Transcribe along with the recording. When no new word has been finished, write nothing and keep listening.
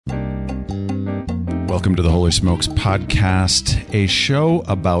Welcome to the Holy Smokes podcast, a show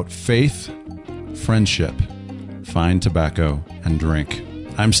about faith, friendship, fine tobacco, and drink.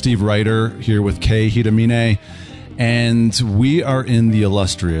 I'm Steve Ryder, here with Kay Hidamine, and we are in the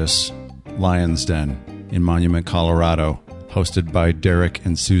illustrious Lion's Den in Monument, Colorado, hosted by Derek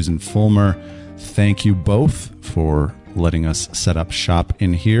and Susan Fulmer. Thank you both for letting us set up shop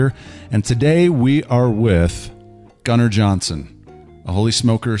in here. And today we are with Gunnar Johnson, a Holy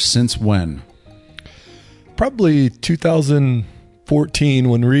Smoker since when? Probably 2014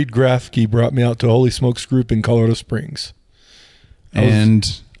 when Reed Grafke brought me out to Holy Smokes group in Colorado Springs.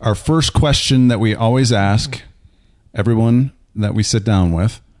 And our first question that we always ask everyone that we sit down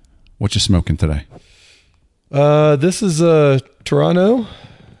with, what you smoking today? This is Toronto.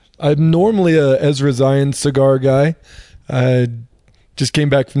 I'm normally a Ezra Zion cigar guy. I just came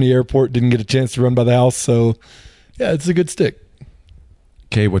back from the airport, didn't get a chance to run by the house, so yeah, it's a good stick.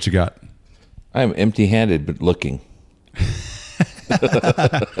 Kay, what you got? I'm empty-handed, but looking.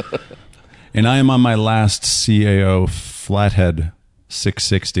 And I am on my last CAO Flathead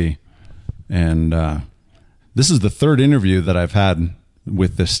 660. And this is the third interview that I've had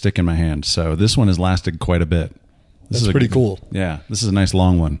with this stick in my hand. So this one has lasted quite a bit. That's pretty cool. Yeah, this is a nice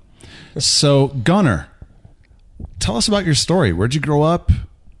long one. So, Gunnar, tell us about your story. Where'd you grow up?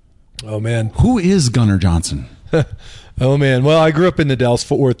 Oh, man. Who is Gunnar Johnson? Oh, man. Well, I grew up in the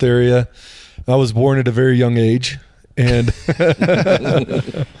Dallas-Fort Worth area. I was born at a very young age and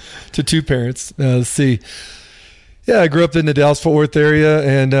to two parents. Let's see. Yeah, I grew up in the Dallas-Fort Worth area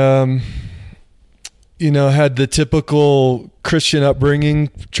and, had the typical Christian upbringing,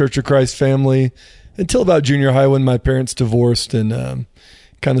 Church of Christ family, until about junior high when my parents divorced and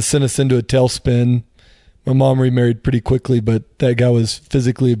kind of sent us into a tailspin. My mom remarried pretty quickly, but that guy was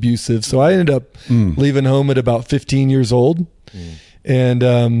physically abusive. So I ended up leaving home at about 15 years old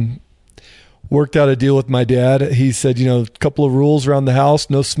and worked out a deal with my dad. He said, a couple of rules around the house: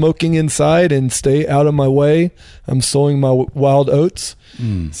 no smoking inside and stay out of my way. I'm sowing my wild oats.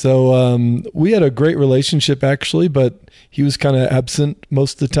 So we had a great relationship, actually, but he was kind of absent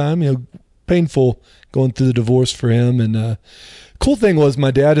most of the time. Painful going through the divorce for him. And cool thing was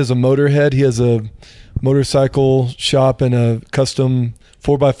my dad is a motorhead. He has a motorcycle shop and a custom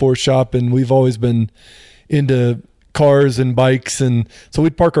 4x4 shop, and we've always been into cars and bikes, and so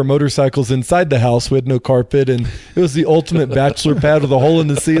we'd park our motorcycles inside the house. We had no carpet, and it was the ultimate bachelor pad with a hole in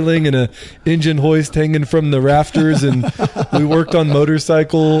the ceiling and a engine hoist hanging from the rafters, and we worked on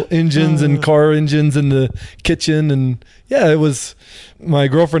motorcycle engines and car engines in the kitchen. And yeah, it was my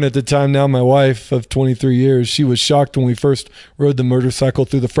girlfriend at the time, now my wife of 23 years. She was shocked when we first rode the motorcycle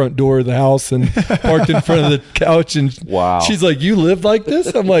through the front door of the house and parked in front of the couch, and wow, she's like, "You live like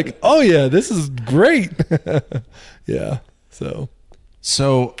this?" I'm like, "Oh yeah, this is great." Yeah.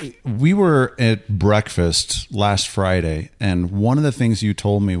 So we were at breakfast last Friday, and one of the things you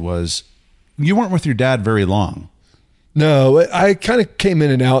told me was you weren't with your dad very long. No, I kind of came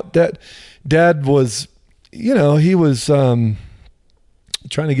in and out. Dad was, he was trying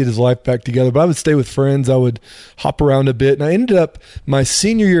to get his life back together, but I would stay with friends. I would hop around a bit, and I ended up my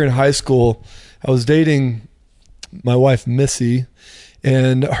senior year in high school. I was dating my wife, Missy,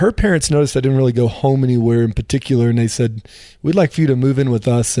 and her parents noticed I didn't really go home anywhere in particular, and they said, "We'd like for you to move in with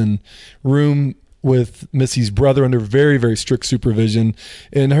us and room with Missy's brother under very, very strict supervision."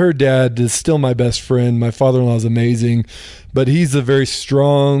 And her dad is still my best friend. My father-in-law is amazing, but he's a very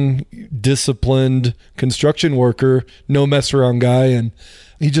strong, disciplined construction worker, no mess around guy, and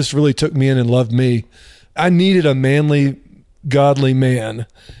he just really took me in and loved me. I needed a manly, godly man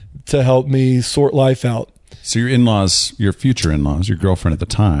to help me sort life out. So your in-laws, your future in-laws, your girlfriend at the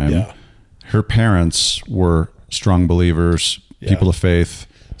time, her parents were strong believers, people of faith.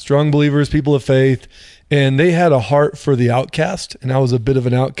 Strong believers, people of faith, and they had a heart for the outcast, and I was a bit of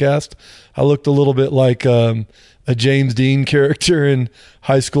an outcast. I looked a little bit like a James Dean character in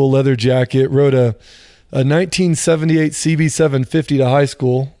high school, leather jacket, rode a 1978 CB750 to high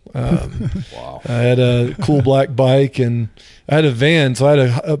school. Wow. I had a cool black bike, and I had a van. So I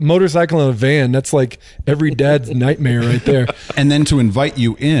had a motorcycle and a van. That's like every dad's nightmare right there. And then to invite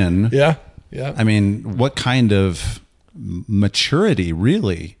you in. Yeah. I mean, what kind of maturity,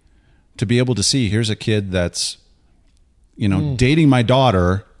 really, to be able to see, here's a kid that's, dating my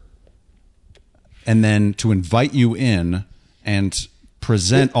daughter, and then to invite you in and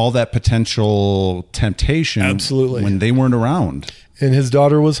present all that potential temptation. Absolutely. When they weren't around. And his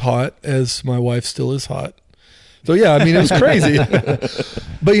daughter was hot, as my wife still is hot. So yeah, I mean, it was crazy.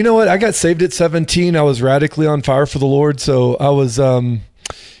 But you know what? I got saved at 17. I was radically on fire for the Lord. So I was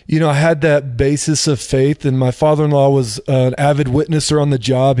I had that basis of faith, and my father-in-law was an avid witnesser on the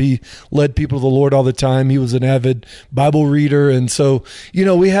job. He led people to the Lord all the time. He was an avid Bible reader. And so,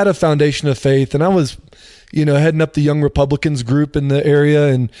 we had a foundation of faith, and I was, heading up the Young Republicans group in the area.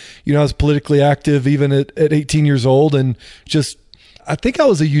 And, I was politically active even at 18 years old, and I think I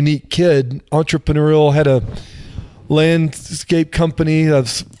was a unique kid, entrepreneurial, had a landscape company. I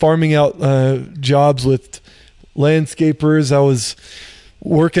was farming out jobs with landscapers. I was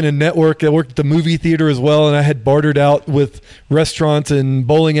working a network. I worked at the movie theater as well, and I had bartered out with restaurants and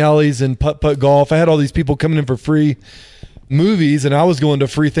bowling alleys and putt-putt golf. I had all these people coming in for free movies, and I was going to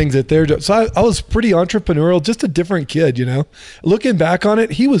free things at their job. So I was pretty entrepreneurial, just a different kid, Looking back on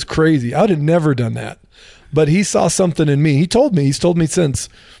it, he was crazy. I would have never done that. But he saw something in me. He's told me since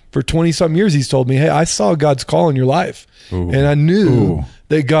for 20-something years, he's told me, hey, I saw God's call in your life. Ooh. And I knew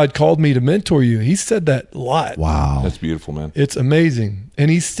that God called me to mentor you. He said that a lot. Wow. That's beautiful, man. It's amazing. And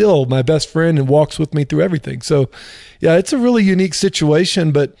he's still my best friend and walks with me through everything. So, yeah, it's a really unique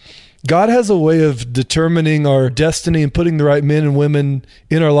situation, but God has a way of determining our destiny and putting the right men and women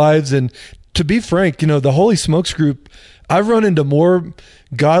in our lives. And to be frank, the Holy Smokes Group, I've run into more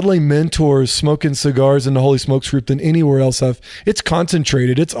godly mentors smoking cigars in the Holy Smokes Group than anywhere else. It's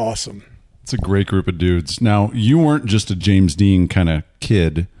concentrated. It's awesome. It's a great group of dudes. Now, you weren't just a James Dean kind of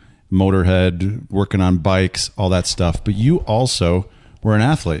kid, motorhead, working on bikes, all that stuff, but you also were an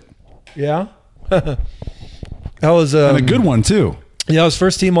athlete. Yeah. I was and a good one too. Yeah, I was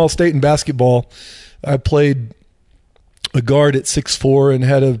first team All-State in basketball. I played a guard at 6'4" and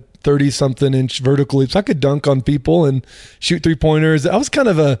had a 30-something inch vertical leap. So I could dunk on people and shoot three-pointers. I was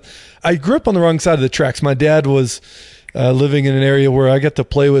I grew up on the wrong side of the tracks. My dad was living in an area where I got to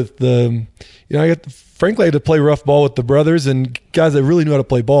play with frankly, I had to play rough ball with the brothers and guys that really knew how to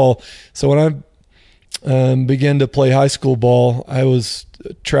play ball. So when I began to play high school ball, I was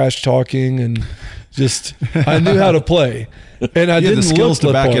trash talking and I knew how to play. And I didn't the skills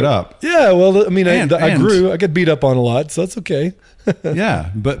to back it up. Yeah, well, I mean, I grew. I get beat up on a lot, so that's okay. Yeah,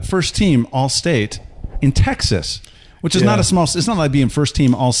 but first team All-State in Texas, which is not a small. It's not like being first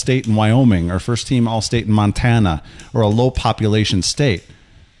team All-State in Wyoming or first team All-State in Montana or a low population state.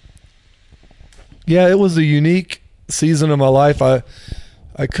 Yeah, it was a unique season of my life. I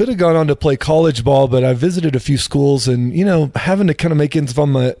could have gone on to play college ball, but I visited a few schools, and having to kind of make ends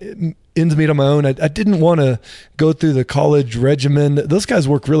meet on my own. I didn't want to go through the college regimen. Those guys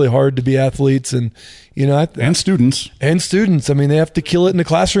work really hard to be athletes, and and students. I mean, they have to kill it in the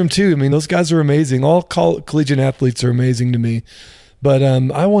classroom too. I mean, those guys are amazing. All collegiate athletes are amazing to me. But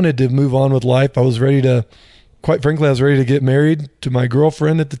I wanted to move on with life. I was ready to get married to my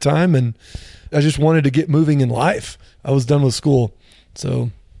girlfriend at the time, and I just wanted to get moving in life. I was done with school.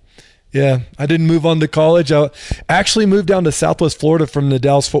 So, yeah, I didn't move on to college. I actually moved down to Southwest Florida from the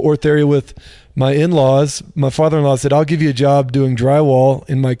Dallas-Fort Worth area with my in-laws. My father-in-law said, I'll give you a job doing drywall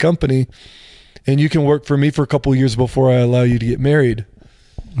in my company, and you can work for me for a couple of years before I allow you to get married.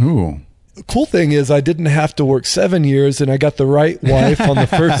 Ooh. The cool thing is I didn't have to work 7 years, and I got the right wife on the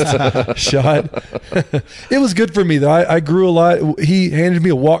first shot. It was good for me, though. I grew a lot. He handed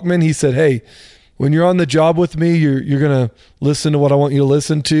me a Walkman. He said, hey, when you're on the job with me, you're going to listen to what I want you to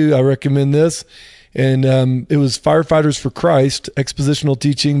listen to. I recommend this. And it was Firefighters for Christ, expositional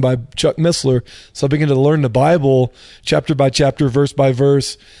teaching by Chuck Missler. So I began to learn the Bible chapter by chapter, verse by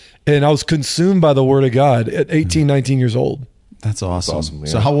verse. And I was consumed by the Word of God at 18, 19 years old. That's awesome. Yeah.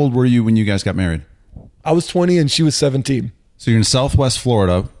 So how old were you when you guys got married? I was 20 and she was 17. So you're in Southwest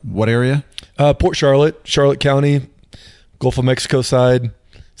Florida. What area? Port Charlotte, Charlotte County, Gulf of Mexico side.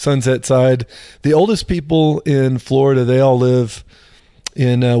 Sunset side. The oldest people in Florida, they all live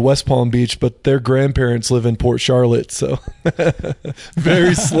in West Palm Beach, but their grandparents live in Port Charlotte. So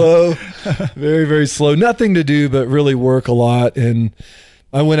very slow, very, very slow. Nothing to do but really work a lot. And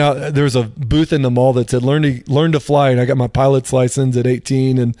I went out, there was a booth in the mall that said, learn to fly. And I got my pilot's license at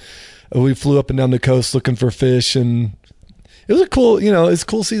 18, and we flew up and down the coast looking for fish. And it was it's a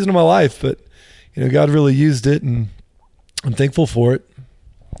cool season of my life, but God really used it, and I'm thankful for it.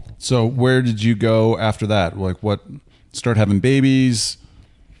 So where did you go after that? Like start having babies?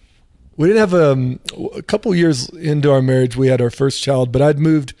 We didn't have a couple years into our marriage, we had our first child, but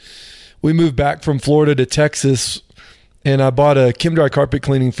we moved back from Florida to Texas, and I bought a Kim Dry carpet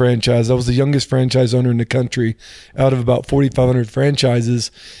cleaning franchise. I was the youngest franchise owner in the country out of about 4,500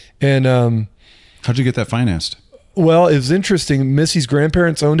 franchises. And how'd you get that financed? Well, it was interesting. Missy's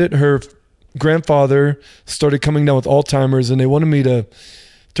grandparents owned it. Her grandfather started coming down with Alzheimer's, and they wanted me to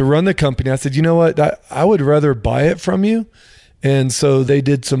run the company. I said, you know what? I would rather buy it from you And so they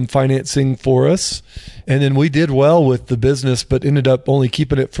did some financing for us. And then we did well with the business, but ended up only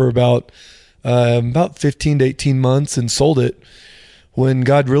keeping it for about 15 to 18 months and sold it when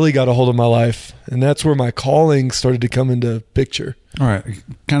God really got a hold of my life. And that's where my calling started to come into picture. All right.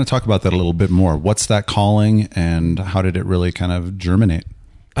 Kind of talk about that a little bit more. What's that calling and how did it really kind of germinate?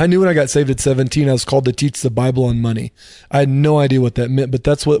 I knew when I got saved at 17, I was called to teach the Bible on money. I had no idea what that meant, but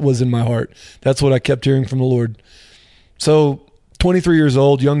that's what was in my heart. That's what I kept hearing from the Lord. So 23 years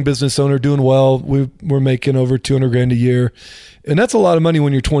old, young business owner, doing well. We're making over $200,000 a year. And that's a lot of money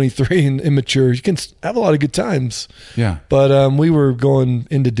when you're 23 and immature. You can have a lot of good times. Yeah. But we were going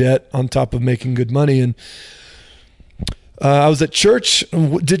into debt on top of making good money. And I was at church,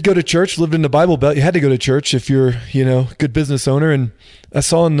 did go to church, lived in the Bible Belt. You had to go to church if you're, good business owner. And I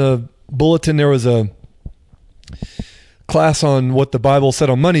saw in the bulletin there was a class on what the Bible said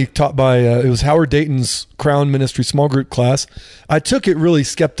on money taught by, it was Howard Dayton's Crown Ministry small group class. I took it really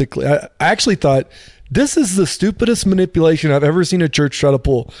skeptically. I actually thought, this is the stupidest manipulation I've ever seen a church try to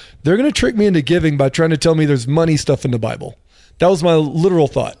pull. They're going to trick me into giving by trying to tell me there's money stuff in the Bible. That was my literal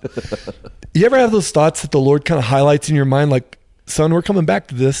thought. You ever have those thoughts that the Lord kind of highlights in your mind, like, son, we're coming back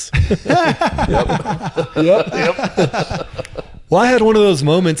to this? Yep. Well, I had one of those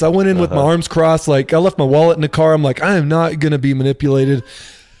moments. I went in with my arms crossed, like I left my wallet in the car. I'm like, I am not going to be manipulated.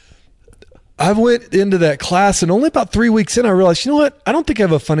 I went into that class, and only about 3 weeks in, I realized, you know what? I don't think I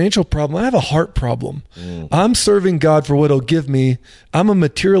have a financial problem. I have a heart problem. I'm serving God for what He'll give me. I'm a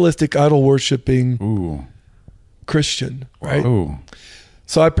materialistic, idol-worshiping Christian, right? Ooh.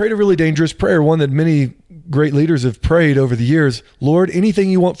 So I prayed a really dangerous prayer, one that many great leaders have prayed over the years. Lord, anything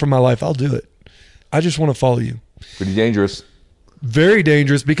you want from my life, I'll do it. I just want to follow you. Pretty dangerous. Very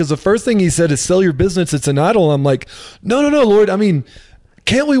dangerous, because the first thing He said is sell your business. It's an idol. I'm like, no, Lord. I mean,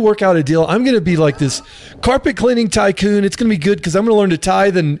 can't we work out a deal? I'm going to be like this carpet cleaning tycoon. It's going to be good because I'm going to learn to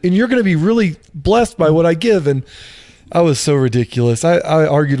tithe, and you're going to be really blessed by what I give. And I was so ridiculous. I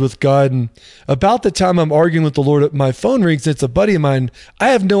argued with God, and about the time I'm arguing with the Lord, my phone rings, and it's a buddy of mine. I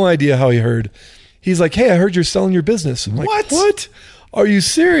have no idea how he heard. He's like, hey, I heard you're selling your business. I'm like, what? Are you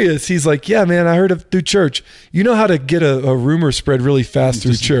serious? He's like, yeah, man, I heard it through church. You know how to get a rumor spread really fast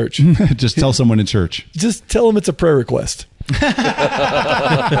through church. Just tell someone in church. Just tell them it's a prayer request.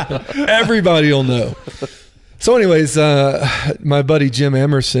 Everybody will know. So anyways, my buddy Jim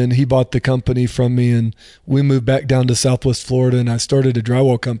Emerson, he bought the company from me, and we moved back down to Southwest Florida, and I started a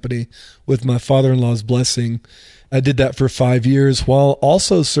drywall company with my father-in-law's blessing. I did that for 5 years while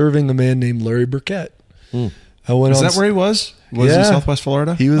also serving a man named Larry Burkett. Is that where he was? Was he in Southwest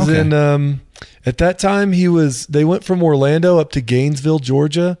Florida? He was in, at that time they went from Orlando up to Gainesville,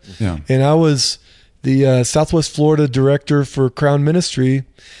 Georgia. Yeah. And I was the Southwest Florida director for Crown Ministry.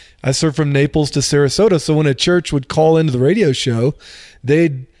 I served from Naples to Sarasota. So when a church would call into the radio show,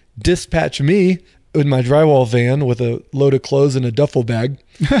 they'd dispatch me in my drywall van with a load of clothes and a duffel bag.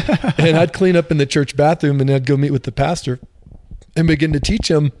 And I'd clean up in the church bathroom, and I'd go meet with the pastor and begin to teach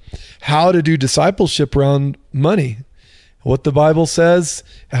him how to do discipleship around money, what the Bible says,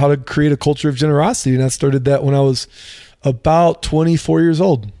 how to create a culture of generosity. And I started that when I was about 24 years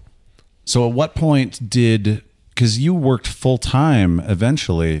old. So at what point because you worked full-time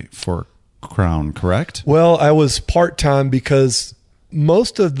eventually for Crown, correct? Well, I was part-time because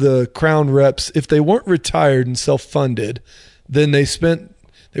most of the Crown reps, if they weren't retired and self-funded, then they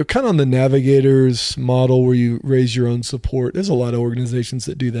were kind of on the Navigators model where you raise your own support. There's a lot of organizations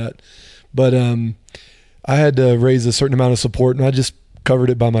that do that. But I had to raise a certain amount of support, and I just covered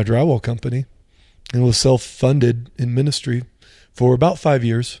it by my drywall company and was self-funded in ministry for about 5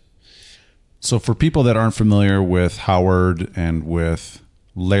 years. So for people that aren't familiar with Howard and with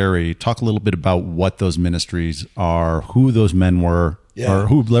Larry, talk a little bit about what those ministries are, who those men were, or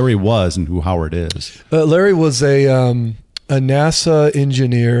who Larry was and who Howard is. Larry was a NASA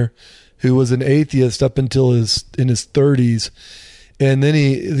engineer who was an atheist up until in his 30s. And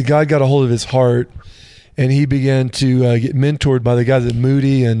then God got a hold of his heart, and he began to get mentored by the guys at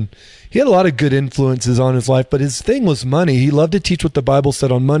Moody, and he had a lot of good influences on his life, but his thing was money. He loved to teach what the Bible said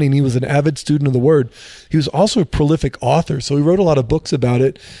on money, and he was an avid student of the Word. He was also a prolific author, so he wrote a lot of books about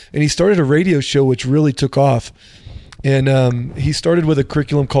it, and he started a radio show which really took off. And he started with a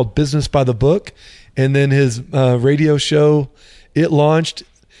curriculum called Business by the Book, and then his radio show, it launched.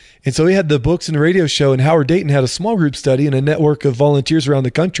 And so he had the books and the radio show, and Howard Dayton had a small group study and a network of volunteers around the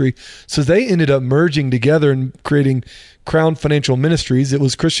country. So they ended up merging together and creating Crown Financial Ministries. It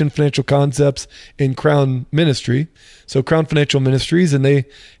was Christian Financial Concepts in Crown Ministry. So Crown Financial Ministries, and they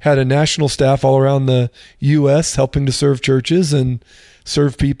had a national staff all around the U.S. helping to serve churches and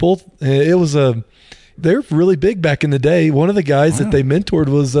serve people. It was they're really big back in the day. One of the guys that they mentored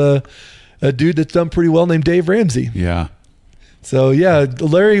was a dude that's done pretty well named Dave Ramsey. Yeah. So yeah,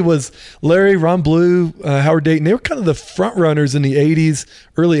 Larry, Ron Blue, Howard Dayton. They were kind of the front runners in the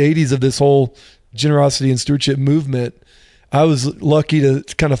early 80s of this whole generosity and stewardship movement. I was lucky to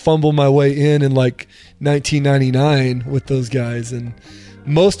kind of fumble my way in like 1999 with those guys. And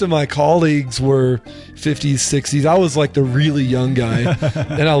most of my colleagues were 50s, 60s. I was like the really young guy,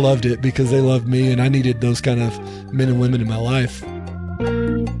 and I loved it because they loved me, and I needed those kind of men and women in my life.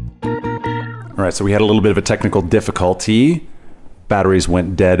 All right, so we had a little bit of a technical difficulty. Batteries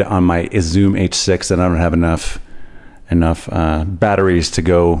went dead on my Zoom H6, and I don't have enough batteries to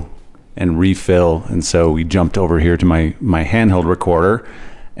go and refill, and so we jumped over here to my handheld recorder.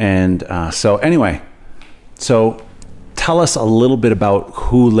 And so tell us a little bit about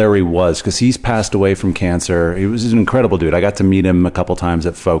who Larry was, because he's passed away from cancer. He was an incredible dude. I got to meet him a couple times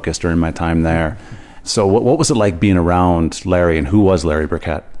at Focus during my time there. So what was it like being around Larry, and who was Larry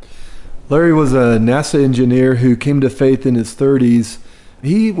Burkett? Larry was a NASA engineer who came to faith in his 30s.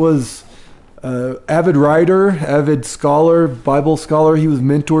 He was an avid writer, avid scholar, Bible scholar. He was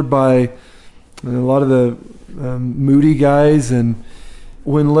mentored by a lot of the Moody guys. And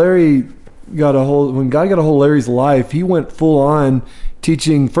when God got a hold of Larry's life, he went full on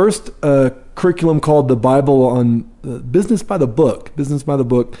teaching first a curriculum called the Bible on Business by the Book.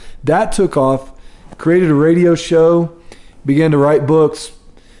 That took off, created a radio show, began to write books.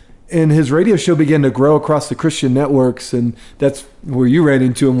 And his radio show began to grow across the Christian networks, and that's where you ran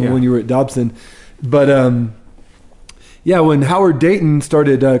into him when you were at Dobson. But when Howard Dayton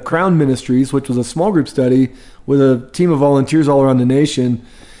started Crown Ministries, which was a small group study with a team of volunteers all around the nation,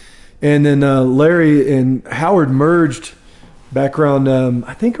 and then Larry and Howard merged back around,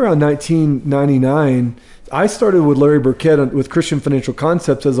 I think around 1999. I started with Larry Burkett with Christian Financial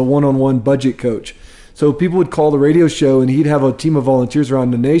Concepts as a one-on-one budget coach. So people would call the radio show, and he'd have a team of volunteers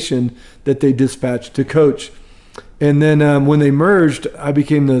around the nation that they dispatched to coach. And then when they merged, I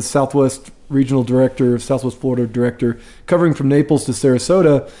became the Southwest Regional Director, Southwest Florida Director, covering from Naples to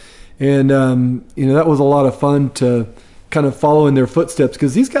Sarasota. And, that was a lot of fun to kind of follow in their footsteps,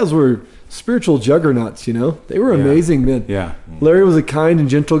 because these guys were spiritual juggernauts, They were amazing men. Yeah. Larry was a kind and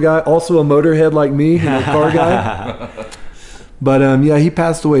gentle guy, also a motorhead like me, a car guy. But, he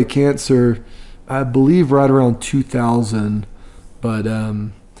passed away cancer, I believe right around 2000. But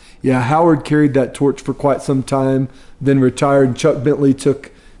Howard carried that torch for quite some time, then retired. Chuck Bentley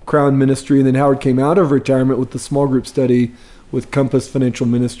took Crown Ministry, and then Howard came out of retirement with the small group study with Compass Financial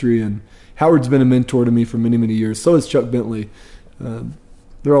Ministry. And Howard's been a mentor to me for many, many years. So is Chuck Bentley.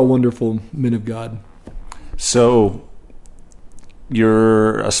 They're all wonderful men of God. So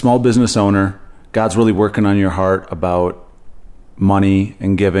you're a small business owner. God's really working on your heart about money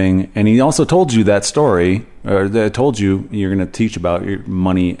and giving, and he also told you that story, or told you you're going to teach about your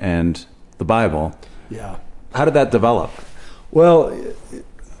money and the Bible. Yeah. How did that develop? Well,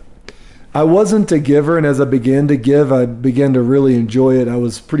 I wasn't a giver, and as I began to give, I began to really enjoy it. I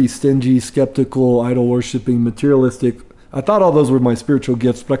was pretty stingy, skeptical, idol-worshiping, materialistic. I thought all those were my spiritual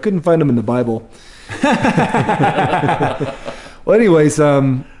gifts, but I couldn't find them in the Bible. Well, anyways,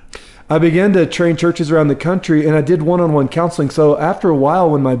 I began to train churches around the country, and I did one-on-one counseling. So after a while,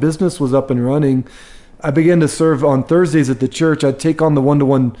 when my business was up and running, I began to serve on Thursdays at the church. I'd take on the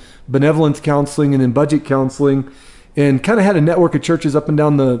one-to-one benevolence counseling and then budget counseling, and kind of had a network of churches up and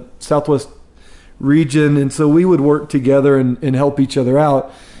down the Southwest region. And so we would work together and help each other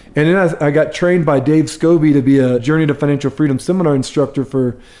out. And then I got trained by Dave Scobie to be a Journey to Financial Freedom seminar instructor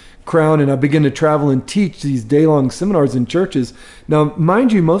for Crown, and I began to travel and teach these day-long seminars in churches. Now,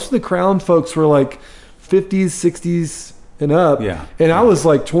 mind you, most of the Crown folks were like 50s, 60s, and up. Yeah. And I was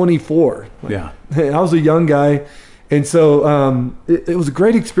like 24. Yeah. I was a young guy. And so it was a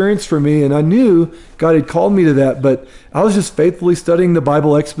great experience for me, and I knew God had called me to that, but I was just faithfully studying the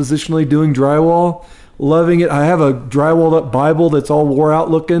Bible expositionally, doing drywall, loving it. I have a drywalled up Bible that's all wore out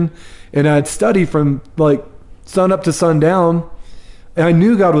looking, and I'd study from like sun up to sundown. And I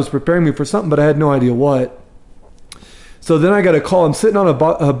knew God was preparing me for something, but I had no idea what. So then I got a call. I'm sitting on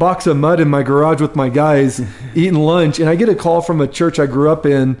a box of mud in my garage with my guys eating lunch, and I get a call from a church I grew up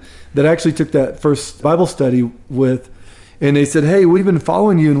in that I actually took that first Bible study with. And they said, "Hey, we've been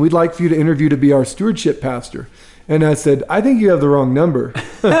following you, and we'd like for you to interview to be our stewardship pastor." And I said, "I think you have the wrong number."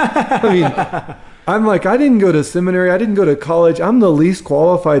 I mean, I'm like, I didn't go to seminary. I didn't go to college. I'm the least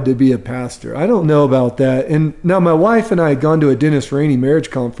qualified to be a pastor. I don't know about that. And now my wife and I had gone to a Dennis Rainey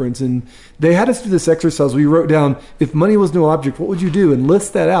marriage conference, and they had us do this exercise. We wrote down, if money was no object, what would you do? And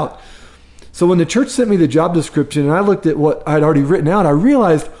list that out. So when the church sent me the job description and I looked at what I'd already written out, I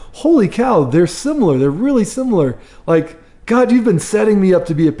realized, holy cow, they're similar. They're really similar. Like, God, you've been setting me up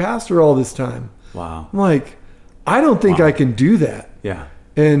to be a pastor all this time. Wow. I'm like, I don't think I can do that. Yeah.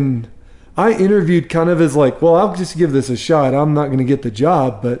 And I interviewed kind of as like, well, I'll just give this a shot. I'm not going to get the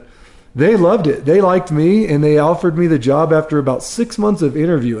job, but they loved it. They liked me, and they offered me the job after about 6 months of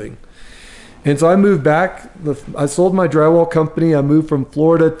interviewing. And so I moved back. I sold my drywall company. I moved from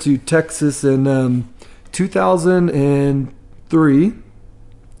Florida to Texas in 2003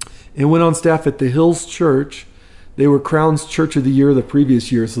 and went on staff at the Hills Church. They were Crown's Church of the Year the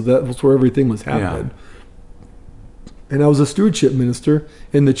previous year, so that was where everything was happening. Yeah. And I was a stewardship minister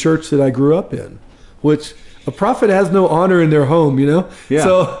in the church that I grew up in, which a prophet has no honor in their home, you know? Yeah.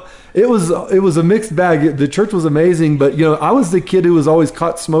 So it was a mixed bag. The church was amazing, but, you know, I was the kid who was always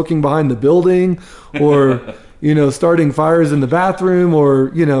caught smoking behind the building or, you know, starting fires in the bathroom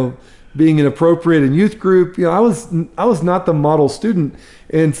or, you know, being inappropriate in youth group. You know, I was not the model student.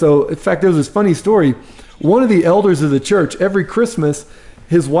 And so, in fact, there was this funny story. One of the elders of the church, every Christmas,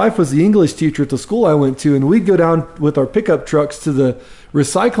 his wife was the English teacher at the school I went to, and we'd go down with our pickup trucks to the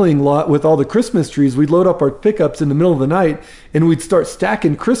recycling lot with all the Christmas trees. We'd load up our pickups in the middle of the night, and we'd start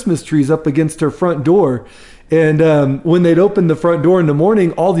stacking Christmas trees up against her front door. And when they'd open the front door in the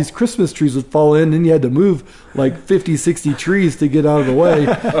morning, all these Christmas trees would fall in, and you had to move like 50, 60 trees to get out of the way.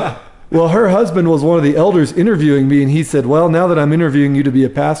 Well, her husband was one of the elders interviewing me, and he said, well, now that I'm interviewing you to be a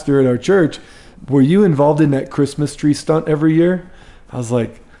pastor at our church, were you involved in that Christmas tree stunt every year? I was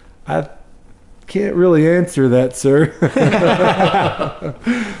like, I can't really answer that, sir.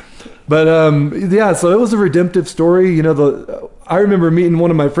 But yeah, so it was a redemptive story. You know, I remember meeting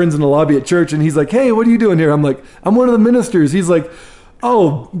one of my friends in the lobby at church, and he's like, hey, what are you doing here? I'm like, I'm one of the ministers. He's like,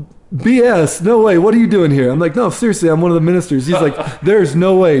 oh, BS, no way. What are you doing here? I'm like, no, seriously, I'm one of the ministers. He's like, there's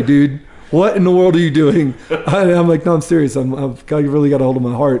no way, dude. What in the world are you doing? I'm like, no, I'm serious. I've really got a hold of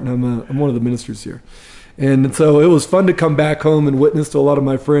my heart, and I'm one of the ministers here. And so it was fun to come back home and witness to a lot of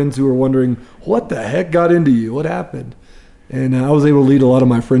my friends who were wondering, what the heck got into you? What happened? And I was able to lead a lot of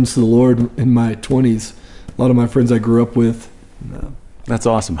my friends to the Lord in my 20s. A lot of my friends I grew up with. That's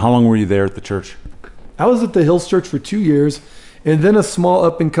awesome. How long were you there at the church? I was at the Hills Church for 2 years, and then a small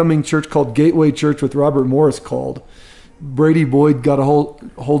up-and-coming church called Gateway Church with Robert Morris called. Brady Boyd got a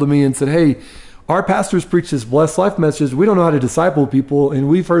hold of me and said, hey, our pastors preach this blessed life message. We don't know how to disciple people, and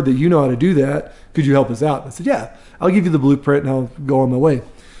we've heard that you know how to do that. Could you help us out? I said, yeah, I'll give you the blueprint, and I'll go on my way.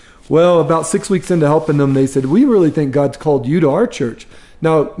 Well, about 6 weeks into helping them, they said, we really think God's called you to our church.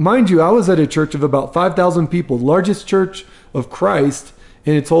 Now, mind you, I was at a church of about 5,000 people, the largest church of Christ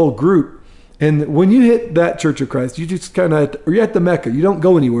in its whole group. And when you hit that Church of Christ, you just kind of, or you're at the Mecca. You don't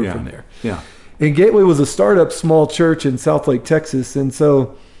go anywhere from there. Yeah. And Gateway was a startup small church in Southlake, Texas. And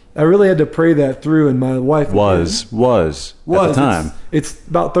so I really had to pray that through. And my wife was at the time. It's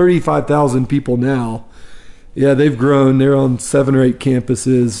about 35,000 people now. Yeah, they've grown. They're on 7 or 8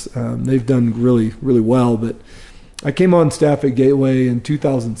 campuses. They've done really, really well. But I came on staff at Gateway in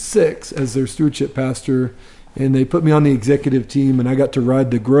 2006 as their stewardship pastor, and they put me on the executive team, and I got to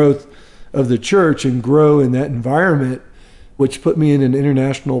ride the growth of the church and grow in that environment, which put me in an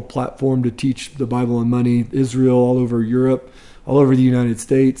international platform to teach the Bible and money, Israel, all over Europe, all over the United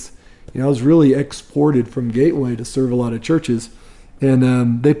States. You know, I was really exported from Gateway to serve a lot of churches,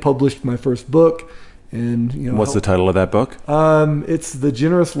 and they published my first book. And you know, what's the title of that book? It's The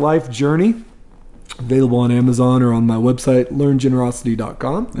Generous Life Journey, available on Amazon or on my website,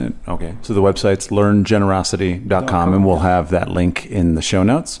 learngenerosity.com. Okay, so the website's learngenerosity.com, and we'll have that link in the show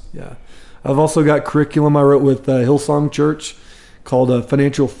notes. Yeah. I've also got curriculum I wrote with Hillsong Church called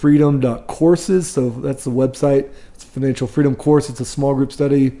financialfreedom.courses. So that's the website. It's a financial freedom course. It's a small group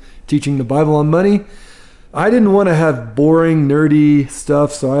study teaching the Bible on money. I didn't want to have boring, nerdy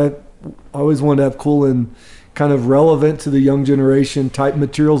stuff, so I always wanted to have cool and kind of relevant to the young generation type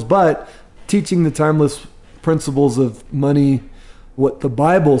materials, but teaching the timeless principles of money, what the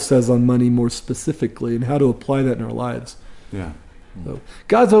Bible says on money more specifically, and how to apply that in our lives. Yeah. So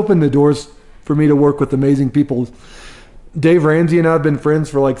God's opened the doors for me to work with amazing people. Dave Ramsey and I have been friends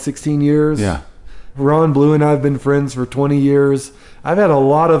for like 16 years. Yeah. Ron Blue and I have been friends for 20 years. I've had a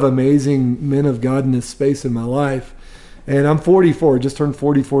lot of amazing men of God in this space in my life. And I'm 44, just turned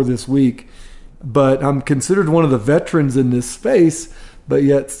 44 this week. But I'm considered one of the veterans in this space, but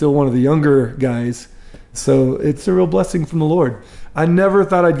yet still one of the younger guys. So it's a real blessing from the Lord. I never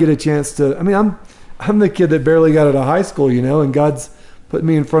thought I'd get a chance to, I'm the kid that barely got out of high school, you know, and God's put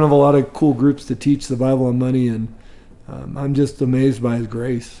me in front of a lot of cool groups to teach the Bible on money, and I'm just amazed by His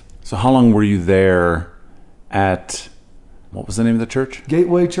grace. So how long were you there at What was the name of the church?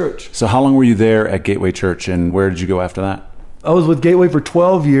 Gateway Church. So how long were you there at Gateway Church, and where did you go after that? I was with Gateway for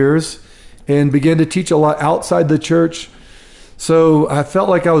 12 years and began to teach a lot outside the church. So I felt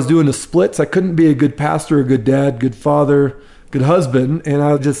like I was doing the splits. I couldn't be a good pastor, a good dad, good father, good husband. And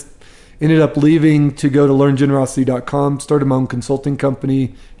I just ended up leaving to go to LearnGenerosity.com, started my own consulting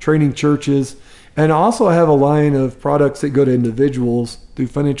company, training churches. And also I have a line of products that go to individuals through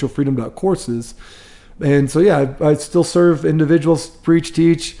financialfreedom.courses. And so, yeah, I still serve individuals, preach,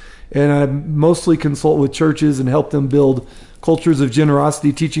 teach, and I mostly consult with churches and help them build cultures of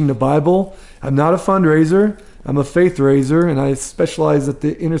generosity, teaching the Bible. I'm not a fundraiser. I'm a faith raiser, and I specialize at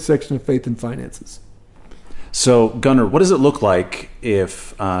the intersection of faith and finances. So, Gunnar, what does it look like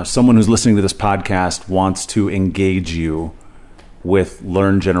if someone who's listening to this podcast wants to engage you with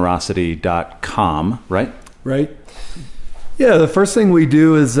LearnGenerosity.com, right? Right. Yeah, the first thing we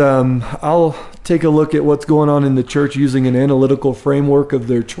do is I'll take a look at what's going on in the church using an analytical framework of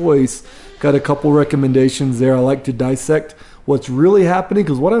their choice. Got a couple recommendations there. I like to dissect what's really happening,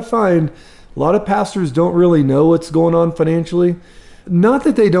 because what I find, a lot of pastors don't really know what's going on financially. Not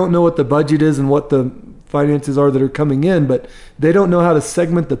that they don't know what the budget is and what the finances are that are coming in, but they don't know how to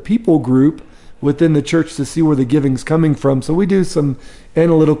segment the people group within the church to see where the giving's coming from. So we do some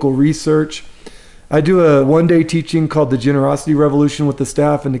analytical research. I do a one-day teaching called the Generosity Revolution with the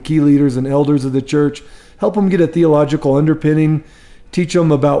staff and the key leaders and elders of the church, help them get a theological underpinning, teach them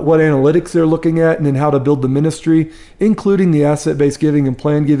about what analytics they're looking at, and then how to build the ministry, including the asset-based giving and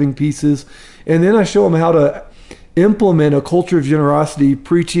plan giving pieces. And then I show them how to implement a culture of generosity,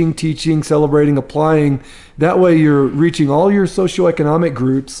 preaching, teaching, celebrating, applying. That way you're reaching all your socioeconomic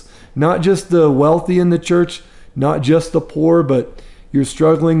groups, not just the wealthy in the church, not just the poor, but you're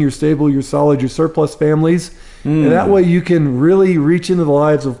struggling, you're stable, you're solid, you're surplus families. And that way you can really reach into the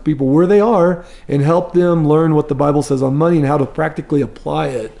lives of people where they are and help them learn what the Bible says on money and how to practically apply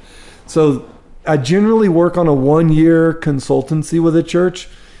it. So I generally work on a 1-year consultancy with a church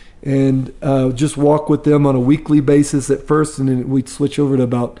and just walk with them on a weekly basis at first, and then we'd switch over to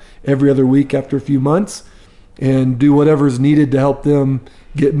about every other week after a few months and do whatever's needed to help them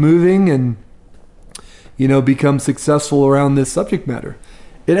get moving and become successful around this subject matter.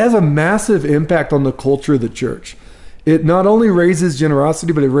 It has a massive impact on the culture of the church. It not only raises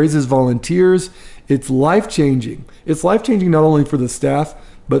generosity, but it raises volunteers. It's life-changing. It's life-changing not only for the staff,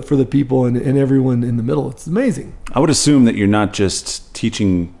 but for the people and everyone in the middle. It's amazing. I would assume that you're not just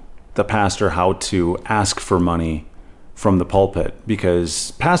teaching the pastor how to ask for money from the pulpit,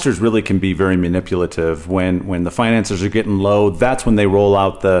 because pastors really can be very manipulative. When the finances are getting low, that's when they roll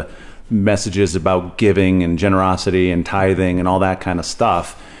out the messages about giving and generosity and tithing and all that kind of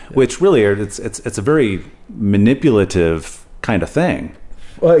stuff, which really it's a very manipulative kind of thing.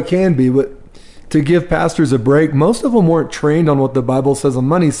 Well, it can be, but to give pastors a break, most of them weren't trained on what the Bible says on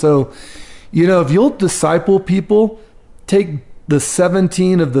money. So, if you'll disciple people, take the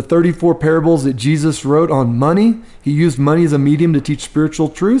 17 of the 34 parables that Jesus wrote on money. He used money as a medium to teach spiritual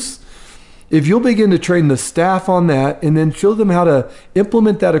truths. If you'll begin to train the staff on that and then show them how to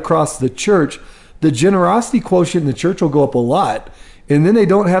implement that across the church, the generosity quotient in the church will go up a lot. And then they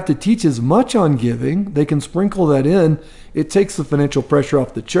don't have to teach as much on giving. They can sprinkle that in. It takes the financial pressure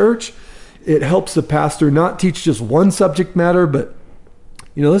off the church. It helps the pastor not teach just one subject matter, but,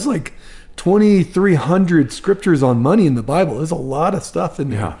 there's like 2,300 scriptures on money in the Bible. There's a lot of stuff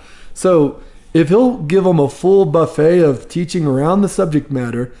in there. Yeah. So if he'll give them a full buffet of teaching around the subject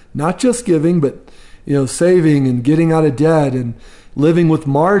matter, not just giving, but saving and getting out of debt and living with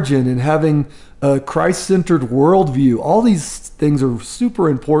margin and having a Christ-centered worldview, all these things are super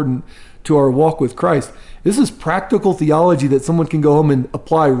important to our walk with Christ. This is practical theology that someone can go home and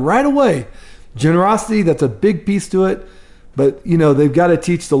apply right away. Generosity, that's a big piece to it, but they've got to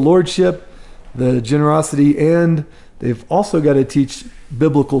teach the lordship, the generosity, and they've also got to teach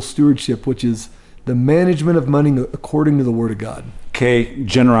biblical stewardship, which is the management of money according to the Word of God. Kay,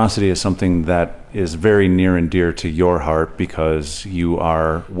 generosity is something that is very near and dear to your heart because you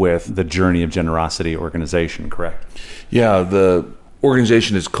are with the Journey of Generosity organization, correct? Yeah, the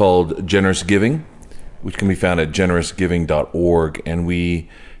organization is called Generous Giving, which can be found at generousgiving.org, and we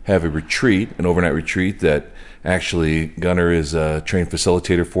have a retreat, an overnight retreat that actually Gunnar is a trained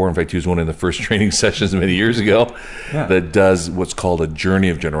facilitator for. In fact, he was one of the first training sessions many years ago that does what's called a journey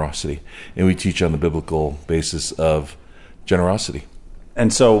of generosity. And we teach on the biblical basis of generosity.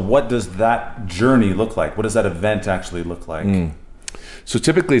 And so what does that journey look like? What does that event actually look like? So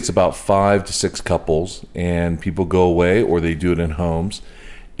typically it's about 5 to 6 couples, and people go away or they do it in homes.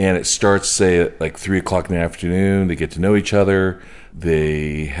 And it starts, say, at like 3 o'clock in the afternoon. They get to know each other.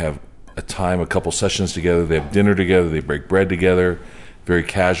 They have a time, a couple sessions together. They have dinner together. They break bread together, very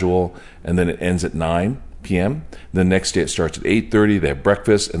casual. And then it ends at 9 p.m. The next day it starts at 8:30. They have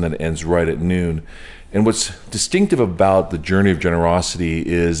breakfast, and then it ends right at noon. And what's distinctive about the journey of generosity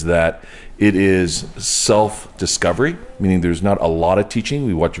is that it is self-discovery, meaning there's not a lot of teaching.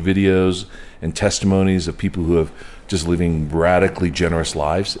 We watch videos and testimonies of people who have just living radically generous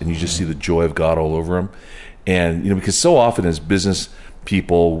lives, and you just see the joy of God all over them. And, because so often as business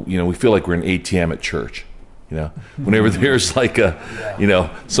people, we feel like we're an ATM at church. Whenever there's like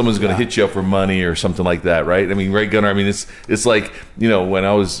someone's going to hit you up for money or something like that, right? I mean, right, Gunnar? I mean, it's like, when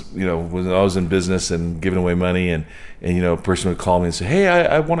I was in business and giving away money, and a person would call me and say, hey,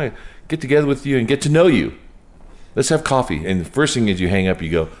 I want to get together with you and get to know you. Let's have coffee. And the first thing is you hang up, you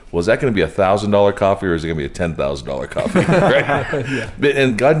go, well, is that going to be $1,000 coffee, or is it going to be a $10,000 coffee? Right? Yeah.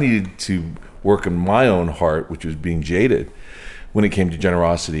 And God needed to work in my own heart, which was being jaded, when it came to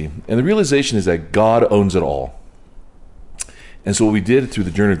generosity. And the realization is that God owns it all. And so what we did through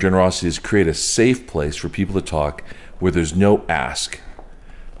the journey of generosity is create a safe place for people to talk where there's no ask.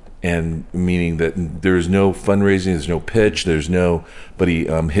 And meaning that there's no fundraising, there's no pitch, there's nobody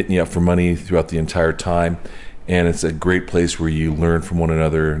hitting you up for money throughout the entire time. And it's a great place where you learn from one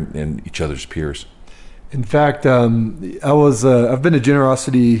another and each other's peers. In fact, I've been a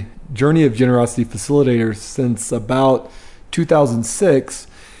Journey of Generosity facilitator since about 2006,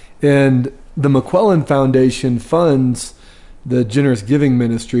 and the McClellan Foundation funds the Generous Giving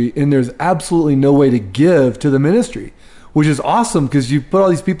Ministry, and there's absolutely no way to give to the ministry, which is awesome because you put all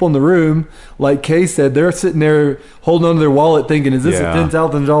these people in the room, like Kay said, they're sitting there holding onto their wallet thinking, is this a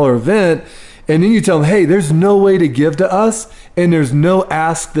 $10,000 event? And then you tell them, hey, there's no way to give to us, and there's no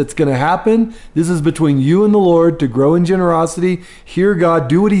ask that's going to happen. This is between you and the Lord to grow in generosity, hear God,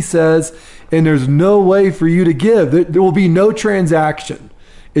 do what he says, and there's no way for you to give. There will be no transaction.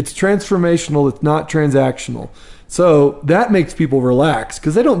 It's transformational. It's not transactional. So that makes people relax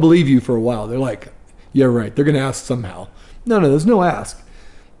because they don't believe you for a while. They're like, yeah, right. They're going to ask somehow. No, there's no ask.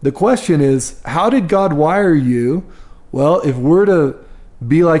 The question is, how did God wire you? Well, if we're to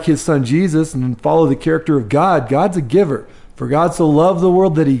be like his son Jesus and follow the character of God, God's a giver. For God so loved the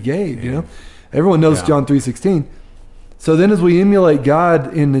world that he gave, Everyone knows John 3:16. So then as we emulate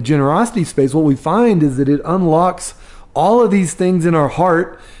God in the generosity space, what we find is that it unlocks all of these things in our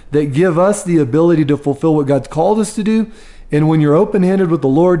heart that give us the ability to fulfill what God's called us to do. And when you're open-handed with the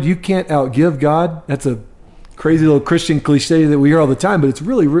Lord, you can't outgive God. That's a crazy little Christian cliche that we hear all the time, but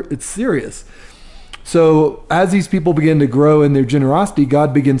it's serious. So as these people begin to grow in their generosity,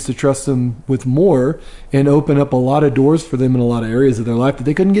 God begins to trust them with more and open up a lot of doors for them in a lot of areas of their life that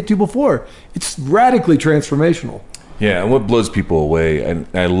they couldn't get to before. It's radically transformational. Yeah, and what blows people away, and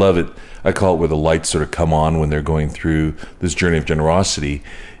I love it, I call it where the lights sort of come on when they're going through this journey of generosity,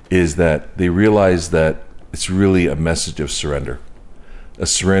 is that they realize that it's really a message of surrender. A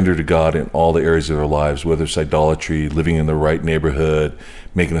surrender to God in all the areas of their lives, whether it's idolatry, living in the right neighborhood,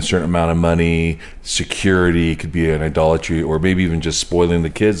 making a certain amount of money, security could be an idolatry, or maybe even just spoiling the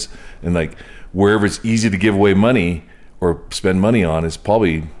kids. And like wherever it's easy to give away money or spend money on is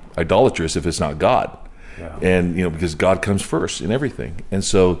probably idolatrous if it's not God. Yeah. And, because God comes first in everything. And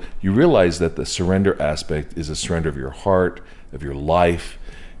so you realize that the surrender aspect is a surrender of your heart, of your life,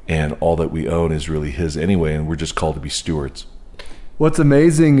 and all that we own is really his anyway, and we're just called to be stewards. What's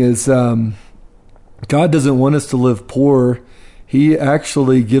amazing is God doesn't want us to live poor. He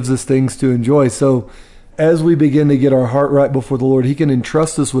actually gives us things to enjoy. So as we begin to get our heart right before the Lord, he can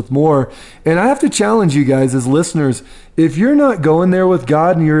entrust us with more. And I have to challenge you guys as listeners, if you're not going there with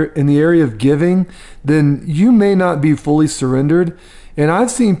God and you're in the area of giving, then you may not be fully surrendered. And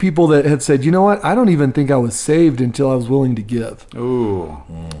I've seen people that have said, you know what, I don't even think I was saved until I was willing to give. Ooh.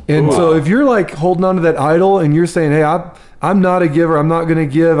 And so if you're like holding on to that idol and you're saying, hey, I'm not a giver, I'm not going to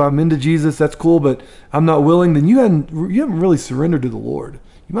give, I'm into Jesus, that's cool, but I'm not willing, then you haven't really surrendered to the Lord.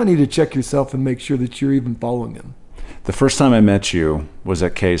 You might need to check yourself and make sure that you're even following him. The first time I met you was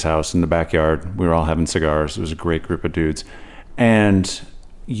at Kay's house in the backyard. We were all having cigars. It was a great group of dudes. And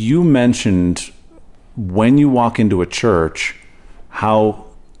you mentioned when you walk into a church, how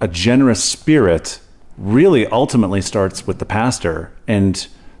a generous spirit really ultimately starts with the pastor. And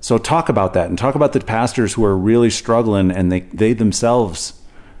so talk about that and talk about the pastors who are really struggling and they themselves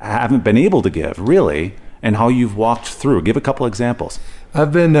haven't been able to give, really, and how you've walked through. Give a couple examples.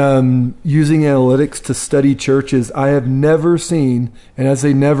 I've been using analytics to study churches. I have never seen, and I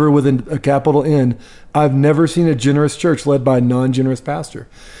say never with a capital N, I've never seen a generous church led by a non-generous pastor.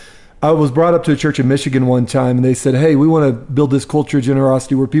 I was brought up to a church in Michigan one time, and they said, hey, we want to build this culture of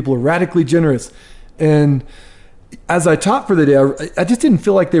generosity where people are radically generous. And as I taught for the day, I just didn't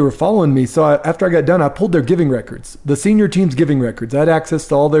feel like they were following me. So after I got done, I pulled their giving records, the senior team's giving records. I had access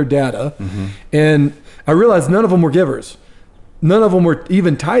to all their data. And I realized none of them were givers. None of them were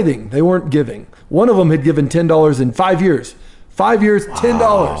even tithing. They weren't giving. One of them had given $10 in 5 years. 5 years,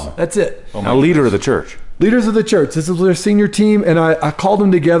 $10. That's it. A leader of the church. Leaders of the church. This is their senior team. And I called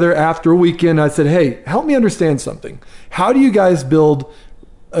them together after a weekend. I said, hey, help me understand something. How do you guys build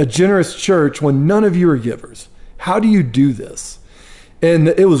a generous church when none of you are givers? How do you do this? And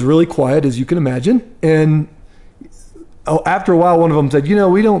it was really quiet, as you can imagine. And after a while, one of them said,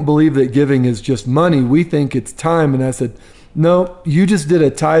 we don't believe that giving is just money. We think it's time. And I said, no, you just did a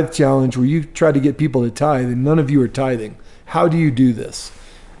tithe challenge where you tried to get people to tithe, and none of you are tithing. How do you do this?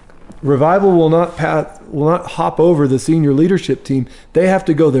 Revival will not hop over the senior leadership team. They have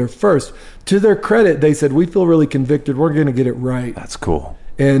to go there first. To their credit, they said, we feel really convicted. We're going to get it right. That's cool.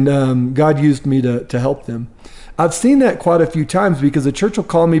 And God used me to help them. I've seen that quite a few times because the church will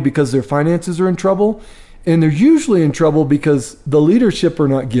call me because their finances are in trouble. And they're usually in trouble because the leadership are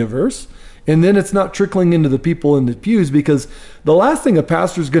not givers. And then it's not trickling into the people in the pews, because the last thing a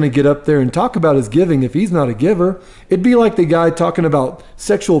pastor is going to get up there and talk about is giving if he's not a giver. It'd be like the guy talking about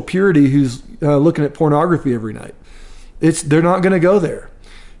sexual purity who's looking at pornography every night. They're not going to go there.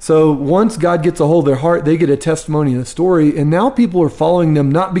 So once God gets a hold of their heart, they get a testimony and a story. And now people are following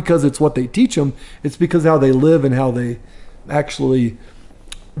them, not because it's what they teach them, it's because how they live and how they actually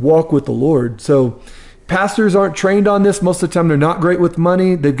walk with the Lord. So pastors aren't trained on this. Most of the time, they're not great with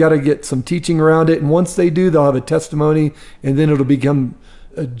money. They've got to get some teaching around it. And once they do, they'll have a testimony, and then it'll become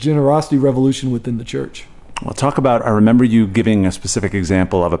a generosity revolution within the church. Well, talk about, I remember you giving a specific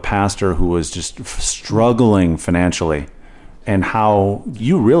example of a pastor who was just struggling financially, and how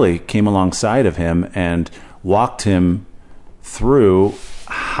you really came alongside of him and walked him through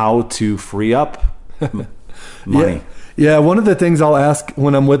how to free up money. Yeah, one of the things I'll ask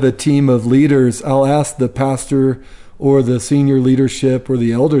when I'm with a team of leaders, I'll ask the pastor or the senior leadership or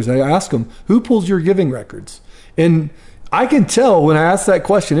the elders, I ask them, who pulls your giving records? And I can tell when I ask that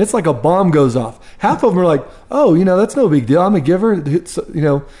question, it's like a bomb goes off. Half of them are like, oh, that's no big deal. I'm a giver. It's,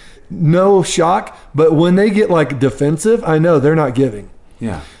 no shock. But when they get like defensive, I know they're not giving.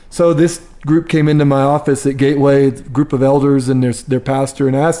 Yeah. So this group came into my office at Gateway, a group of elders and their pastor,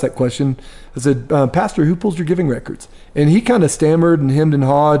 and I asked that question. I said, Pastor, who pulls your giving records? And he kind of stammered and hemmed and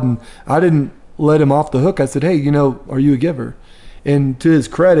hawed, and I didn't let him off the hook. I said, hey, are you a giver? And to his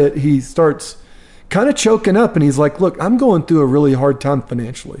credit, he starts kind of choking up, and he's like, look, I'm going through a really hard time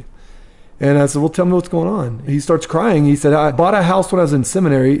financially. And I said, well, tell me what's going on. He starts crying. He said, I bought a house when I was in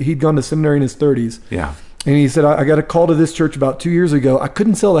seminary. He'd gone to seminary in his 30s. Yeah. And he said, I got a call to this church about 2 years ago. I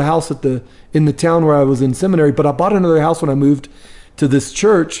couldn't sell the house in the town where I was in seminary, but I bought another house when I moved to this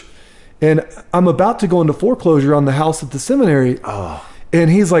church. And I'm about to go into foreclosure on the house at the seminary. Oh. And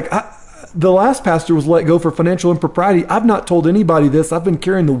he's like, the last pastor was let go for financial impropriety. I've not told anybody this. I've been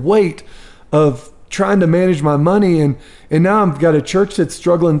carrying the weight of trying to manage my money, and now I've got a church that's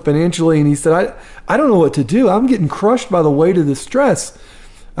struggling financially. And he said, I don't know what to do. I'm getting crushed by the weight of the stress.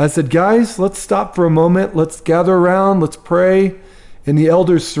 I said, guys, let's stop for a moment. Let's gather around. Let's pray. And the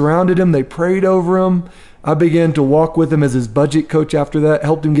elders surrounded him. They prayed over him. I began to walk with him as his budget coach after that,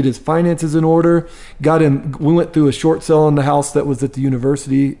 helped him get his finances in order. We went through a short sale on the house that was at the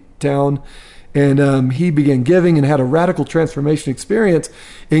university town. And he began giving and had a radical transformation experience.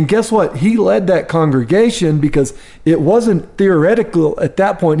 And guess what? He led that congregation because it wasn't theoretical at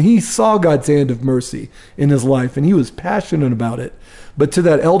that point. He saw God's hand of mercy in his life, and he was passionate about it. But to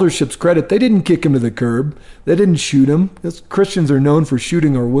that eldership's credit, they didn't kick him to the curb. They didn't shoot him. Because Christians are known for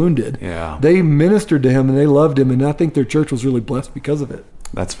shooting or wounded. Yeah. They ministered to him, and they loved him. And I think their church was really blessed because of it.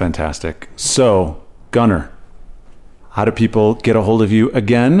 That's fantastic. So, Gunnar, how do people get a hold of you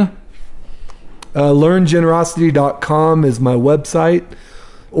again? LearnGenerosity.com is my website,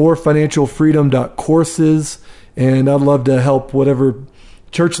 or financialfreedom.courses. And I'd love to help whatever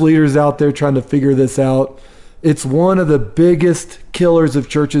church leaders out there trying to figure this out. It's one of the biggest killers of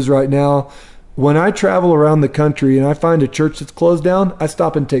churches right now. When I travel around the country and I find a church that's closed down, I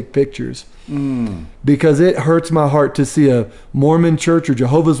stop and take pictures. Because it hurts my heart to see a Mormon church or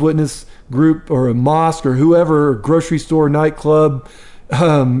Jehovah's Witness group or a mosque or whoever, or grocery store, nightclub,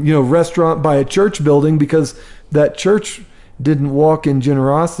 restaurant by a church building, because that church didn't walk in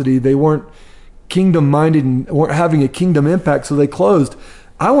generosity. They weren't kingdom minded and weren't having a kingdom impact, so they closed.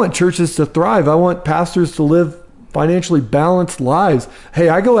 I want churches to thrive. I want pastors to live financially balanced lives. Hey,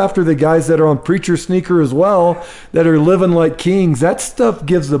 I go after the guys that are on Preacher Sneaker as well, that are living like kings. That stuff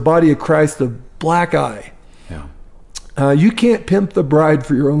gives the body of Christ a black eye. Yeah. You can't pimp the bride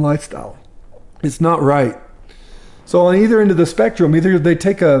for your own lifestyle. It's not right. So on either end of the spectrum, either they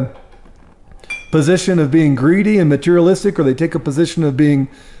take a position of being greedy and materialistic, or they take a position of being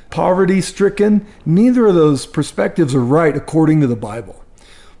poverty-stricken. Neither of those perspectives are right according to the Bible.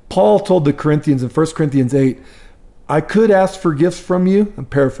 Paul told the Corinthians in 1 Corinthians 8, I could ask for gifts from you, I'm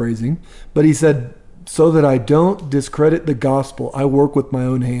paraphrasing, but he said, so that I don't discredit the gospel, I work with my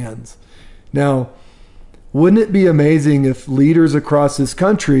own hands. Now, wouldn't it be amazing if leaders across this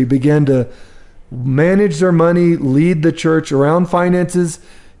country began to manage their money, lead the church around finances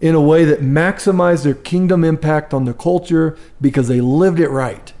in a way that maximized their kingdom impact on the culture because they lived it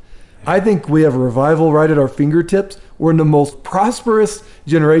right? I think we have a revival right at our fingertips. We're in the most prosperous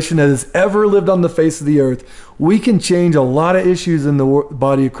generation that has ever lived on the face of the earth. We can change a lot of issues in the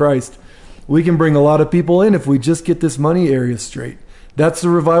body of Christ. We can bring a lot of people in if we just get this money area straight. That's the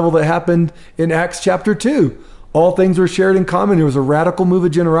revival that happened in Acts chapter 2. All things were shared in common. There was a radical move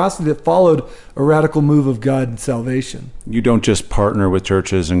of generosity that followed a radical move of God and salvation. You don't just partner with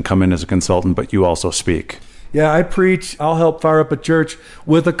churches and come in as a consultant, but you also speak. Yeah, I preach. I'll help fire up a church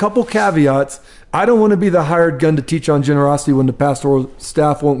with a couple caveats. I don't want to be the hired gun to teach on generosity when the pastoral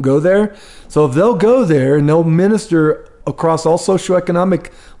staff won't go there. So if they'll go there and they'll minister across all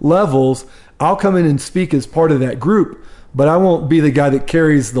socioeconomic levels, I'll come in and speak as part of that group, but I won't be the guy that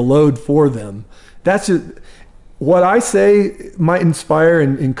carries the load for them. That's just, what I say might inspire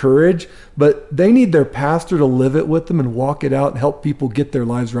and encourage, but they need their pastor to live it with them and walk it out and help people get their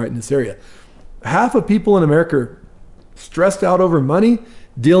lives right in this area. Half of people in America are stressed out over money,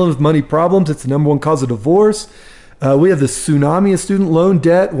 dealing with money problems. It's the number one cause of divorce. We have this tsunami of student loan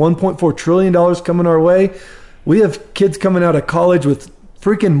debt, $1.4 trillion coming our way. We have kids coming out of college with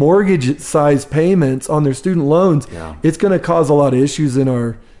freaking mortgage-sized payments on their student loans. Yeah. It's going to cause a lot of issues in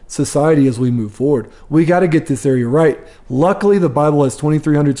our society as we move forward. We got to get this area right. Luckily, the Bible has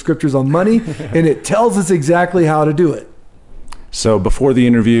 2,300 scriptures on money, and it tells us exactly how to do it. So before the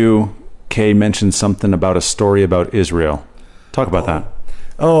interview, Kay mentioned something about a story about Israel. Talk about that.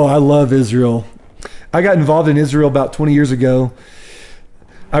 Oh, I love Israel. I got involved in Israel about 20 years ago.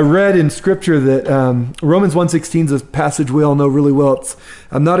 I read in scripture that Romans 1:16 is a passage we all know really well. It's,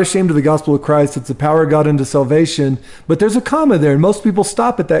 I'm not ashamed of the gospel of Christ. It's the power of God unto salvation. But there's a comma there, and most people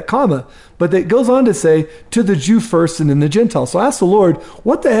stop at that comma. But it goes on to say, to the Jew first and then the Gentile. So I asked the Lord,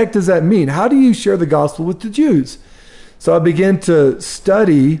 what the heck does that mean? How do you share the gospel with the Jews? So I began to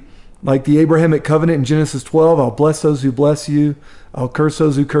study like the Abrahamic covenant in Genesis 12. I'll bless those who bless you. I'll curse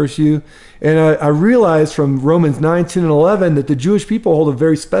those who curse you. And I realized from Romans 9, 10, and 11 that the Jewish people hold a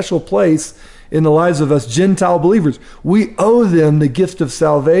very special place in the lives of us Gentile believers. We owe them the gift of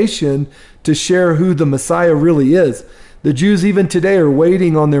salvation to share who the Messiah really is. The Jews even today are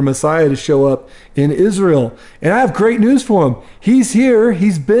waiting on their Messiah to show up in Israel. And I have great news for them. He's here,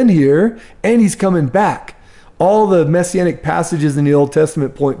 he's been here, and he's coming back. All the messianic passages in the Old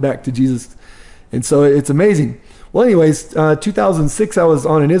Testament point back to Jesus. And so it's amazing. Well, anyways, 2006, I was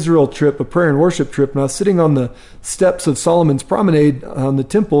on an Israel trip, a prayer and worship trip, and I was sitting on the steps of Solomon's Promenade on the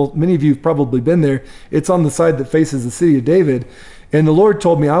temple. Many of you have probably been there. It's on the side that faces the city of David. And the Lord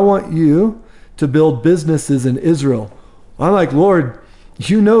told me, I want you to build businesses in Israel. I'm like, Lord,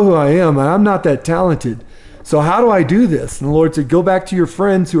 you know who I am, and I'm not that talented. So how do I do this? And the Lord said, go back to your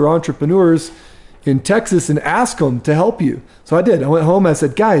friends who are entrepreneurs in Texas and ask them to help you. So I did. I went home. I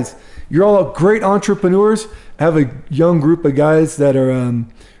said, guys, you're all great entrepreneurs. I have a young group of guys that are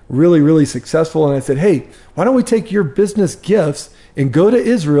really, really successful. And I said, hey, why don't we take your business gifts and go to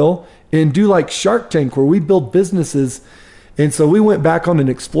Israel and do like Shark Tank where we build businesses. And so we went back on an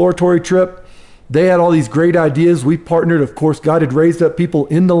exploratory trip. They had all these great ideas. We partnered. Of course, God had raised up people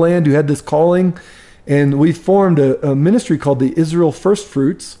in the land who had this calling. And we formed a ministry called the Israel First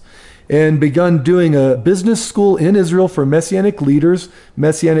Fruits, and begun doing a business school in Israel for Messianic leaders,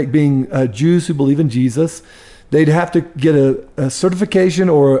 Messianic being Jews who believe in Jesus. They'd have to get a certification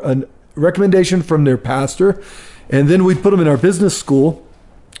or a recommendation from their pastor, and then we'd put them in our business school.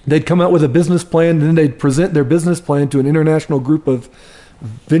 They'd come out with a business plan, and then they'd present their business plan to an international group of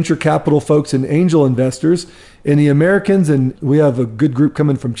venture capital folks and angel investors. And the Americans, and we have a good group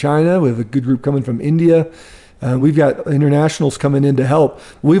coming from China, we have a good group coming from India. We've got internationals coming in to help.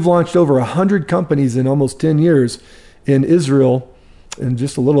 We've launched over 100 companies in almost 10 years in Israel, and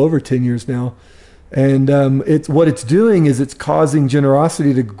just a little over 10 years now. And it's what it's doing is it's causing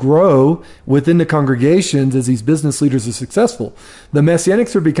generosity to grow within the congregations as these business leaders are successful. The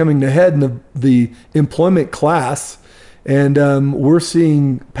Messianics are becoming the head in the employment class, and we're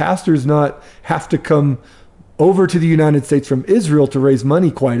seeing pastors not have to come over to the United States from Israel to raise money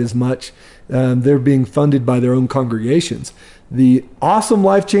quite as much. They're being funded by their own congregations. The awesome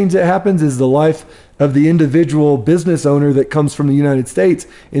life change that happens is the life of the individual business owner that comes from the United States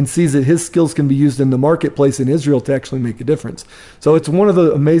and sees that his skills can be used in the marketplace in Israel to actually make a difference. So it's one of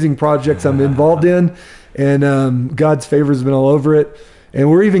the amazing projects I'm involved in, and God's favor has been all over it. And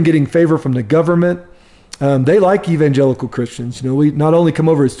we're even getting favor from the government. They like evangelical Christians. We not only come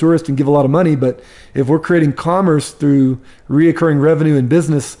over as tourists and give a lot of money, but if we're creating commerce through reoccurring revenue and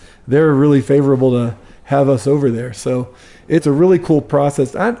business, they're really favorable to have us over there. So it's a really cool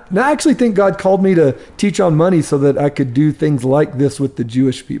process. I actually think God called me to teach on money so that I could do things like this with the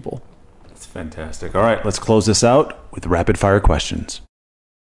Jewish people. That's fantastic. All right, let's close this out with rapid fire questions.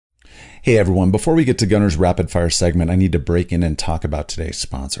 Hey everyone, before we get to Gunner's rapid fire segment, I need to break in and talk about today's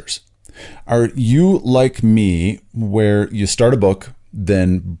sponsors. Are you like me, where you start a book,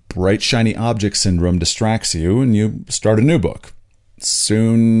 then bright shiny object syndrome distracts you and you start a new book?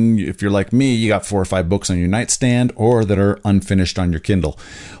 Soon, if you're like me, you got 4 or 5 books on your nightstand or that are unfinished on your Kindle.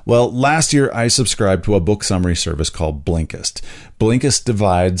 Well, last year I subscribed to a book summary service called Blinkist. Blinkist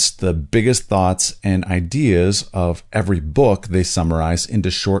divides the biggest thoughts and ideas of every book they summarize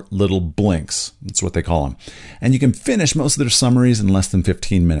into short little blinks. That's what they call them. And you can finish most of their summaries in less than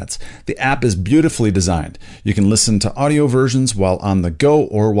 15 minutes. The app is beautifully designed. You can listen to audio versions while on the go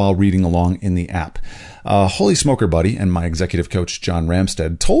or while reading along in the app. Holy Smoker buddy and my executive coach, John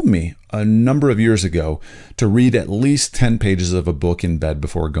Ramstead, told me a number of years ago to read at least 10 pages of a book in bed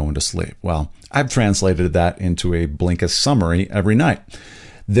before going to sleep. Well, I've translated that into a Blinkist summary every night.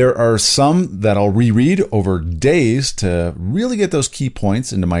 There are some that I'll reread over days to really get those key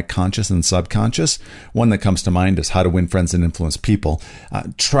points into my conscious and subconscious. One that comes to mind is How to Win Friends and Influence People.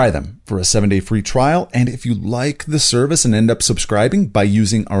 Try them for a 7-day free trial. And if you like the service and end up subscribing by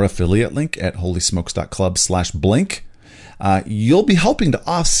using our affiliate link at holysmokes.club/blink, you'll be helping to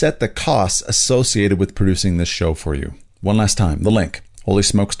offset the costs associated with producing this show for you. One last time, the link,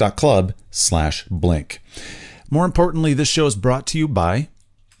 holysmokes.club/blink. More importantly, this show is brought to you by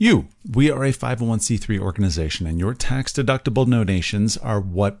you. We are a 501c3 organization, and your tax-deductible donations are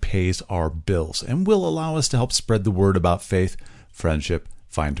what pays our bills and will allow us to help spread the word about faith, friendship,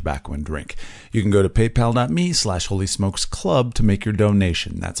 fine tobacco, and drink. You can go to paypal.me/holysmokesclub to make your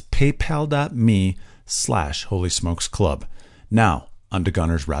donation. That's paypal.me/holysmokesclub. Now, on to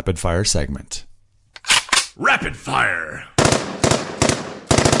Gunner's rapid fire segment. Rapid fire.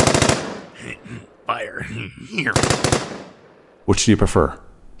 Fire. Here. Which do you prefer,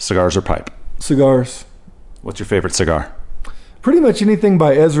 cigars or pipe? Cigars. What's your favorite cigar? Pretty much anything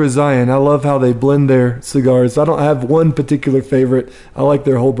by Ezra Zion. I love how they blend their cigars. I don't have one particular favorite. I like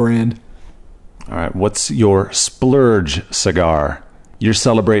their whole brand. All right, what's your splurge cigar? You're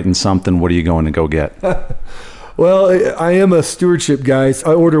celebrating something. What are you going to go get? Well, I am a stewardship guy.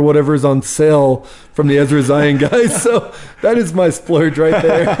 So I order whatever's on sale from the Ezra Zion guys. So that is my splurge right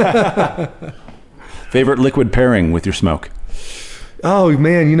there. Favorite liquid pairing with your smoke? Oh,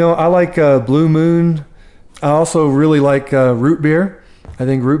 man. I like Blue Moon. I also really like root beer. I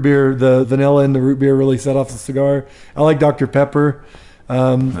think root beer, the vanilla in the root beer really set off the cigar. I like Dr. Pepper.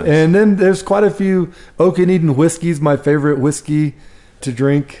 Nice. And then there's quite a few Oak and Eden whiskeys, my favorite whiskey to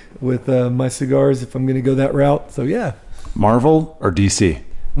drink with my cigars if I'm going to go that route. So, yeah. Marvel or DC?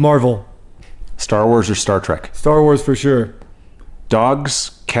 Marvel. Star Wars or Star Trek? Star Wars for sure.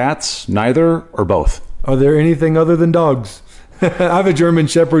 Dogs, cats, neither, or both? Are there anything other than dogs? I have a German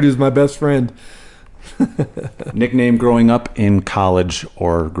Shepherd who's my best friend. Nickname growing up, in college,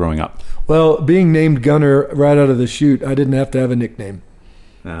 or growing up? Well, being named Gunner right out of the chute, I didn't have to have a nickname.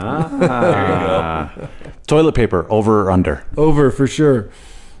 Toilet paper, over or under? Over, for sure.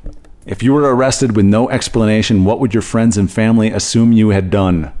 If you were arrested with no explanation, what would your friends and family assume you had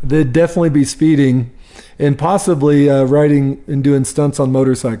done? They'd definitely be speeding and possibly riding and doing stunts on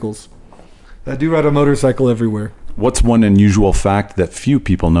motorcycles. I do ride a motorcycle everywhere. What's one unusual fact that few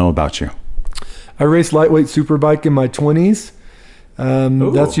people know about you? I raced lightweight superbike in my 20s.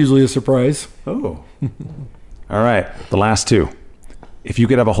 That's usually a surprise. Oh. All right, the last two. If you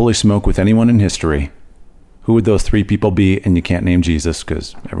could have a holy smoke with anyone in history, who would those 3 people be? And you can't name Jesus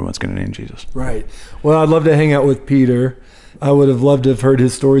because everyone's going to name Jesus. Right. Well, I'd love to hang out with Peter. I would have loved to have heard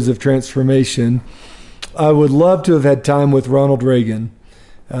his stories of transformation. I would love to have had time with Ronald Reagan.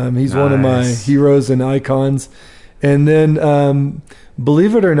 He's one of my heroes and icons. And then,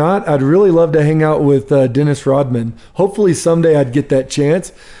 believe it or not, I'd really love to hang out with Dennis Rodman. Hopefully someday I'd get that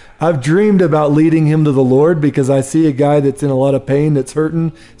chance. I've dreamed about leading him to the Lord because I see a guy that's in a lot of pain, that's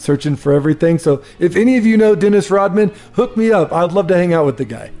hurting, searching for everything. So if any of you know Dennis Rodman, hook me up. I'd love to hang out with the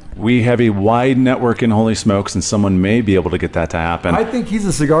guy. We have a wide network in Holy Smokes, and someone may be able to get that to happen. I think he's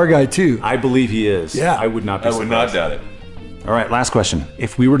a cigar guy, too. I believe he is. Yeah. I would not be surprised. I would not doubt it. All right, last question.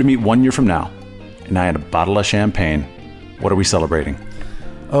 If we were to meet 1 year from now and I had a bottle of champagne, what are we celebrating?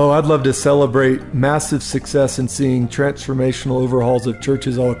 Oh, I'd love to celebrate massive success in seeing transformational overhauls of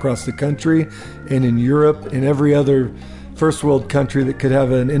churches all across the country and in Europe and every other first world country that could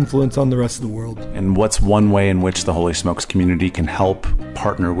have an influence on the rest of the world. And what's one way in which the Holy Smokes community can help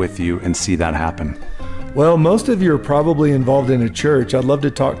partner with you and see that happen? Well, most of you are probably involved in a church. I'd love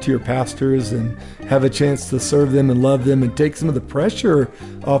to talk to your pastors and have a chance to serve them and love them and take some of the pressure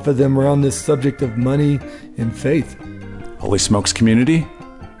off of them around this subject of money and faith. Holy Smokes community,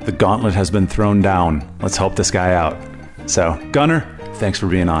 the gauntlet has been thrown down. Let's help this guy out. So, Gunnar, thanks for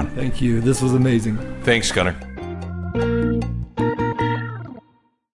being on. Thank you. This was amazing. Thanks, Gunnar.